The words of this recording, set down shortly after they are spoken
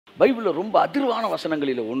பைபிள்ல ரொம்ப அதிர்வான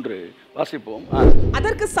வசனங்களில் ஒன்று வாசிப்போம்.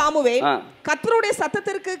 அதற்கு சாமுவேல் கர்த்தருடைய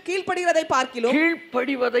சத்தத்திற்கு கீழ்ப்படிவதை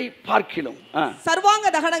பார்க்கிலும்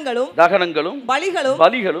சர்வாங்க தகனங்களும்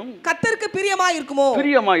பலிகளும் கர்த்தருக்கு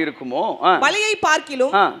பிரியமாயிருக்குமோ பலியை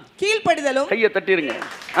பார்க்கிலும் கீழ்ப்படிதலும். கையை தட்டிருங்க.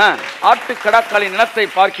 ஆட்டு கடாக்களின் நிலத்தை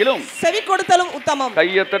பார்க்கிலும் செவி கொடுத்தலும் உத்தமம்.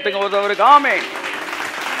 கையை தட்டுங்க ஒருவருக்கு. ஆமென்.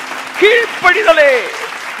 கீழ்ப்படிதலே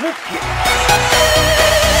முக்கியம்.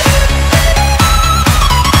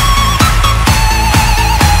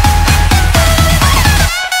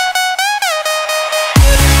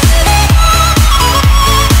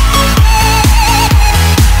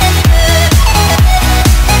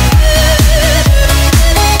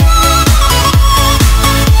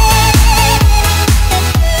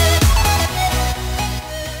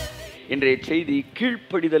 இன்றைய செய்தி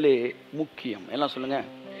கீழ்ப்படிதலே முக்கியம். எல்லாம் சொல்லுங்க.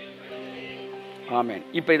 ஆமென்.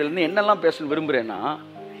 இப்ப இதுல இருந்து என்னெல்லாம் பேச விரும்புறேன்னா,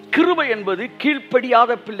 கிருபை என்பது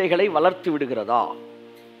கீழ்ப்படியாத பிள்ளைகளை வளர்த்து விடுகிறதா?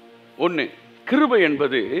 ஒன்று, கிருபை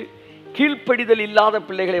என்பது கீழ்ப்படிதல் இல்லாத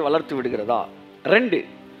பிள்ளைகளை வளர்த்து விடுகிறதா? 2,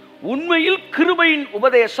 உண்மையில் கிருபையின்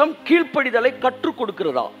உபதேசம் கீழ்ப்படிதலை கற்றுக்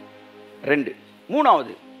கொடுக்கிறதா? 2.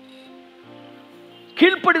 3வது,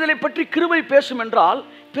 கீழ்ப்படிதலை பற்றி கிருபை பேசும் என்றால்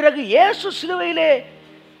பிறகு இயேசு சிலுவையிலே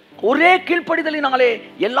ஒரே கீழ்ப்படிதலினாலே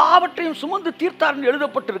எல்லாவற்றையும் சுமந்து தீர்த்தார் என்று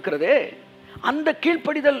எழுதப்பட்டிருக்கிறதே, அந்த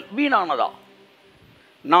கீழ்ப்படிதல் வீணானதா?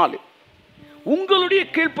 4, உங்களுடைய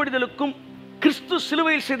கீழ்ப்படிதலுக்கும் கிறிஸ்து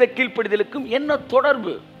சிலுவையில் செய்த கீழ்ப்படிதலுக்கும் என்ன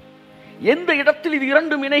தொடர்பு? எந்த இடத்தில் இது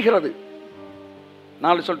இரண்டும் இணைகிறது?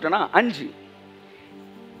 4 சொல்லிட்டேனா? 5,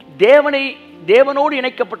 தேவனோடு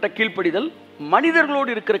இணைக்கப்பட்ட கீழ்ப்படிதல்,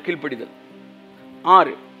 மனிதர்களோடு இருக்கிற கீழ்ப்படிதல்.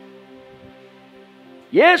 6,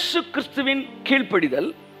 இயேசு கிறிஸ்துவின்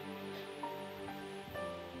கீழ்ப்படிதல்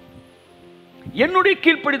என்னுடைய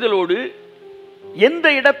கீழ்ப்படிதலோடு எந்த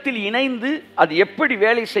இடத்தில் இணைந்து அது எப்படி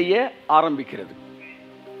வேலை செய்ய ஆரம்பிக்கிறது?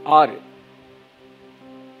 6,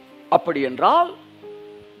 அப்படி என்றால்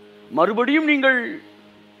மறுபடியும் நீங்கள்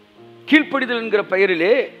கீழ்ப்படிதல் என்கிற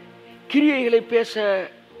பெயரிலே கிரியைகளை பேச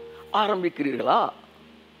ஆரம்பிக்கிறீர்களா?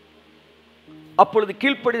 அப்பொழுது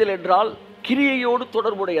கீழ்ப்படிதல் என்றால் கிரியையோடு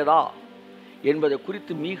தொடர்புடையதா என்பதை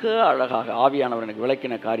குறித்து மிக அழகாக ஆவியானவர் எனக்கு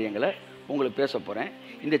விளக்கின காரியங்களை உங்களுக்கு பேச போகிறேன்.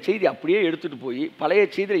 இந்த செய்தி அப்படியே எடுத்துகிட்டு போய் பழைய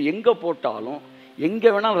செய்தியில் எங்கே போட்டாலும், எங்கே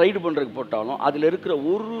வேணால் ரைடு பண்ணுறதுக்கு போட்டாலும் அதில் இருக்கிற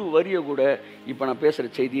ஒரு வரியை கூட இப்போ நான்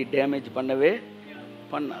பேசுகிற செய்தியை டேமேஜ் பண்ணவே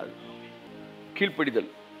பண்ணாது. கீழ்ப்படிதல்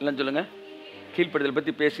இல்லைன்னு சொல்லுங்கள். கீழ்ப்படிதல்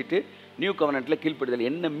பற்றி பேசிட்டு நியூ கவர்னண்ட்டில் கீழ்ப்படிதல்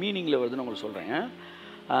என்ன மீனிங்கில் வருதுன்னு உங்களுக்கு சொல்கிறேன்.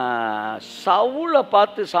 சவுலை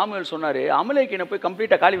பார்த்து சாமுவேல் சொன்னார், அமலேக்கியனை போய்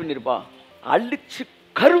கம்ப்ளீட்டாக காலி பண்ணியிருப்பா, அழிச்சு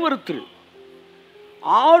கருவறுத்துரு,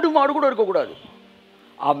 ஆடு மாடு கூட இருக்கக்கூடாது,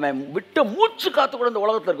 அவன் விட்ட மூச்சு காத்து கூட இந்த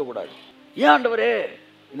உலகத்தில் இருக்கக்கூடாது. ஏன் ஆண்டவரே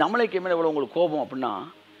இந்த அமலேக்கிய மேலே இவ்வளோ உங்களுக்கு கோபம்? அப்படின்னா,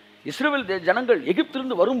 இஸ்ரவேல் ஜனங்கள்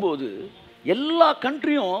எகிப்திலிருந்து வரும்போது எல்லா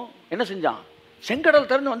கண்ட்ரியும் என்ன செஞ்சான்? செங்கடல்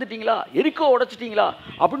திறந்து வந்துட்டீங்களா, எரிக்கோ உடைச்சிட்டிங்களா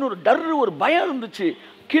அப்படின்னு ஒரு பயம் இருந்துச்சு.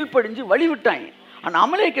 கீழ்ப்படிஞ்சு வழி விட்டாங்க. ஆனால்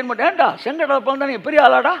அமலேக்கியன் மட்டும், ஏண்டா செங்கடல் பிறந்தா நீங்கள் பெரிய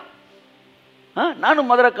ஆளாடா, நானும்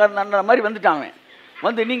மதுரைக்காரன் அந்த மாதிரி வந்துட்டாங்க.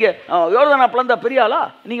 வந்து நீங்கள் யோர்தானா பிளந்தா பெரிய ஆளா,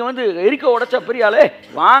 நீங்கள் வந்து எரிக்கோ உடைச்சா பெரிய ஆளே,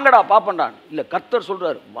 வாங்கடா பாப்பண்டான். இல்லை, கர்த்தர்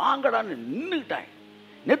சொல்கிறார் வாங்கடான்னு நின்றுக்கிட்டாங்க.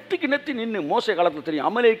 நெத்திக்கு நெத்தி நின்று. மோசே காலத்தில் தெரியும்,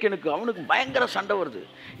 அமலேக்கியனுக்கு அவனுக்கு பயங்கர சண்டை வருது,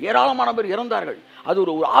 ஏராளமான பேர் இறந்தார்கள், அது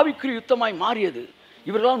ஒரு ஆவிக்குரிய யுத்தமாய் மாறியது.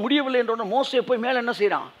 இவர்களால் முடியவில்லை என்ற மோசே போய் மேலே என்ன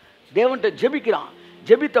செய்கிறான்? தேவன்கிட்ட ஜெபிக்கிறான்.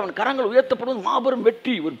 ஜெபித்து அவன் கரங்கள் உயர்த்தப்படும் மாபெரும்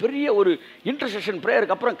வெற்றி, ஒரு பெரிய ஒரு இன்டர்செஷன்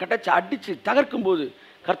பிரேயருக்கு அப்புறம் கட்டச்சு அடித்து தகர்க்கும் போது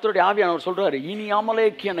கர்த்தருடைய ஆவியானவர் சொல்கிறாரு, இனி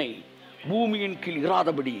அமலேக்கியனை பூமியின் கீழ்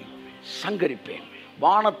இராதபடி சங்கரிப்பேன்.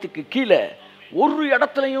 வானத்துக்கு கீழே ஒரு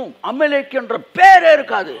இடத்துலையும் அமலேக் என்ற பேரே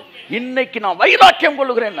இருக்காது. இன்னைக்கு நான் வைராக்கியம்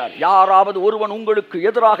கொள்ளுகிறேன். யாராவது ஒருவன் உங்களுக்கு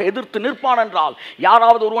எதிராக எதிர்த்து நிற்பான் என்றால்,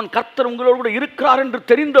 யாராவது ஒருவன் கர்த்தர் உங்களோடு கூட இருக்கிறார் என்று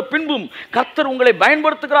தெரிந்த பின்பும், கர்த்தர் உங்களை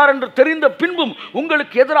பயன்படுத்துகிறார் என்று தெரிந்த பின்பும்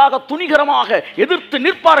உங்களுக்கு எதிராக துணிகரமாக எதிர்த்து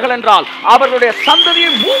நிற்பார்கள் என்றால், அவர்களுடைய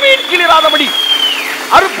சந்ததியை பூமியின் கீழ் இராதபடி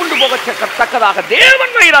அறுப்புண்டு போகத்தக்கதாக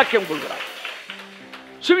தேவன் வைராக்கியம் கொள்கிறார்.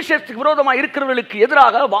 சுவிசேஷத்துக்கு விரோதமாக இருக்கிறவர்களுக்கு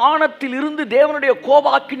எதிராக வானத்தில் இருந்து தேவனுடைய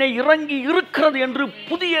கோபாக்கினை இறங்கி இருக்கிறது என்று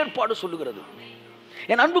புதிய ஏற்பாடு சொல்லுகிறது.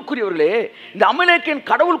 என் அன்புக்குரியவர்களே, இந்த அமலேக்கியன்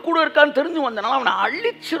கடவுள் கூட இருக்கான்னு தெரிஞ்சு வந்தனால அவனை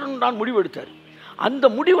அழிச்சிருந்தான் முடிவெடுத்தார். அந்த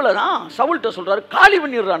முடிவில் தான் சவுல்கிட்ட சொல்றாரு, காலி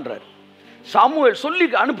பண்ணிடுறான்றார். சாமுவேல் சொல்லி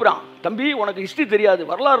அனுப்புறான், தம்பி உனக்கு ஹிஸ்டரி தெரியாது,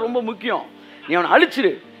 வரலாறு ரொம்ப முக்கியம், நீ அவனை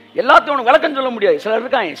அழிச்சிரு. எல்லாத்தையும் உனக்கு விளக்கம் சொல்ல முடியாது, சிலர்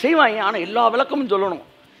இருக்காங்க செய்வாங்க, ஆனால் எல்லா விளக்கமும் சொல்லணும்.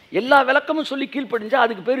 எல்லா விளக்கமும் சொல்லி கீழ்ப்படிஞ்சா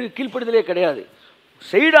அதுக்கு பேர் கீழ்ப்படிதலே கிடையாது.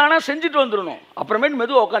 செய்டானா செஞ்சுட்டு வந்துடணும். அப்புறமேட்டு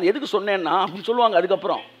மெதுவாக உட்காந்து எதுக்கு சொன்னேன்னா அப்படின்னு சொல்லுவாங்க.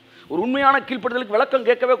 அதுக்கப்புறம் ஒரு உண்மையான கீழ்ப்படுதலுக்கு விளக்கம்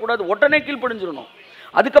கேட்கவே கூடாது, உடனே கீழ்ப்படிஞ்சிடணும்.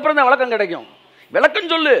 அதுக்கப்புறம் தான் விளக்கம் கிடைக்கும். விளக்கம்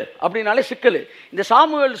சொல்லு அப்படின்னாலே சிக்கல். இந்த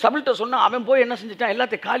சாமுவேல் சவுல்கிட்ட சொன்னால் அவன் போய் என்ன செஞ்சிட்டான்,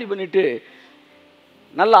 எல்லாத்தையும் காலி பண்ணிட்டு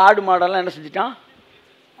நல்ல ஆடு மாடெல்லாம் என்ன செஞ்சிட்டான்,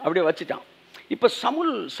 அப்படியே வச்சுட்டான். இப்போ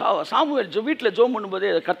சாமுவேல் வீட்டில் ஜோம் பண்ணும்போதே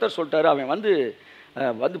கர்த்தர் சொல்லிட்டாரு, அவன்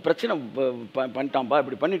வந்து பிரச்சனை பண்ணிட்டான்ப்பா,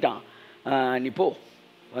 இப்படி பண்ணிட்டான், நீ போ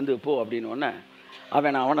போ அப்படின்னு ஒன்று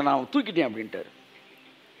அவனை நான் தூக்கிட்டேன் அப்படின்ட்டார்.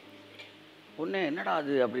 ஒன்று என்னடா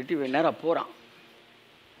அது அப்படின்ட்டு நேராக போகிறான்.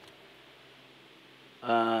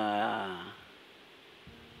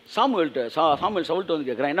 சாமுவேல் சவுல்கிட்ட வந்து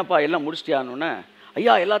கேட்குறான், என்னப்பா எல்லாம் முடிச்சிட்டியான்னு.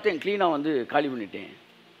 ஐயா எல்லாத்தையும் க்ளீனாக வந்து காலி பண்ணிட்டேன்.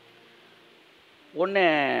 உடனே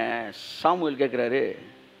சாமுவேல் கேட்குறாரு,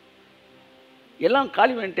 எல்லாம்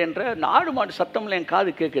காலி பண்ணிட்டேன்ற ஆடு மாடு சத்தம்ல என்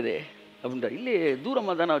காது கேட்குது அப்படின்றார். இல்லையே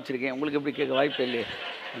தூரமாக தானே வச்சுருக்கேன், உங்களுக்கு எப்படி கேட்க வாய்ப்பு இல்லையே.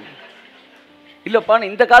 இல்லைப்பா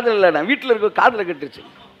இந்த காதில் இல்லை, நான் வீட்டில் இருக்க காதில் கட்டுருச்சு.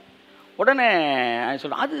 உடனே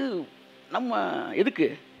சொல்கிறேன், அது நம்ம எதுக்கு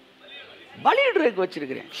பலியிடுறதுக்கு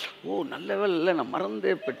வச்சுருக்கிறேன். ஓ நல்ல வேலை இல்லை, நான்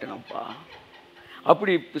மறந்தே போயிட்டேனப்பா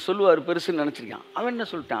அப்படி சொல்லுவார் பெருசுன்னு நினச்சிருக்கான். அவன் என்ன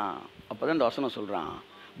சொல்லிட்டான், அப்போ தான் இந்த வசனம் சொல்கிறான்,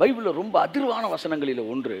 பைபிளில் ரொம்ப அதிர்வான வசனங்களில்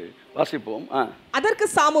ஒன்று வாசிப்போம். அதற்கு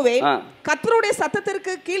சாமுவேல் கர்த்தருடைய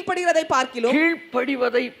சத்தத்திற்கு கீழ்ப்படிவதை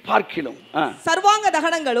பார்க்கிலும் சர்வாங்க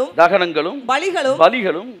தகனங்களும்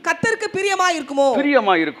பலிகளும் கர்த்தருக்கு பிரியமாயிருக்குமோ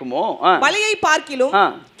பலியை பார்க்கிலும்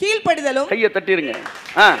கீழ்ப்படிதலும், கையை தட்டிருங்க,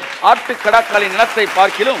 ஆட்டு கடாக்களின் நிலத்தை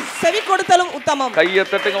பார்க்கிலும் செவி கொடுத்தலும் உத்தமம். கையை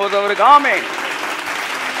தட்டுங்க ஒருவருக்கு. ஆமென்.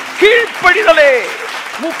 கீழ்ப்படிதலே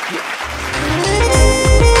முக்கியம்.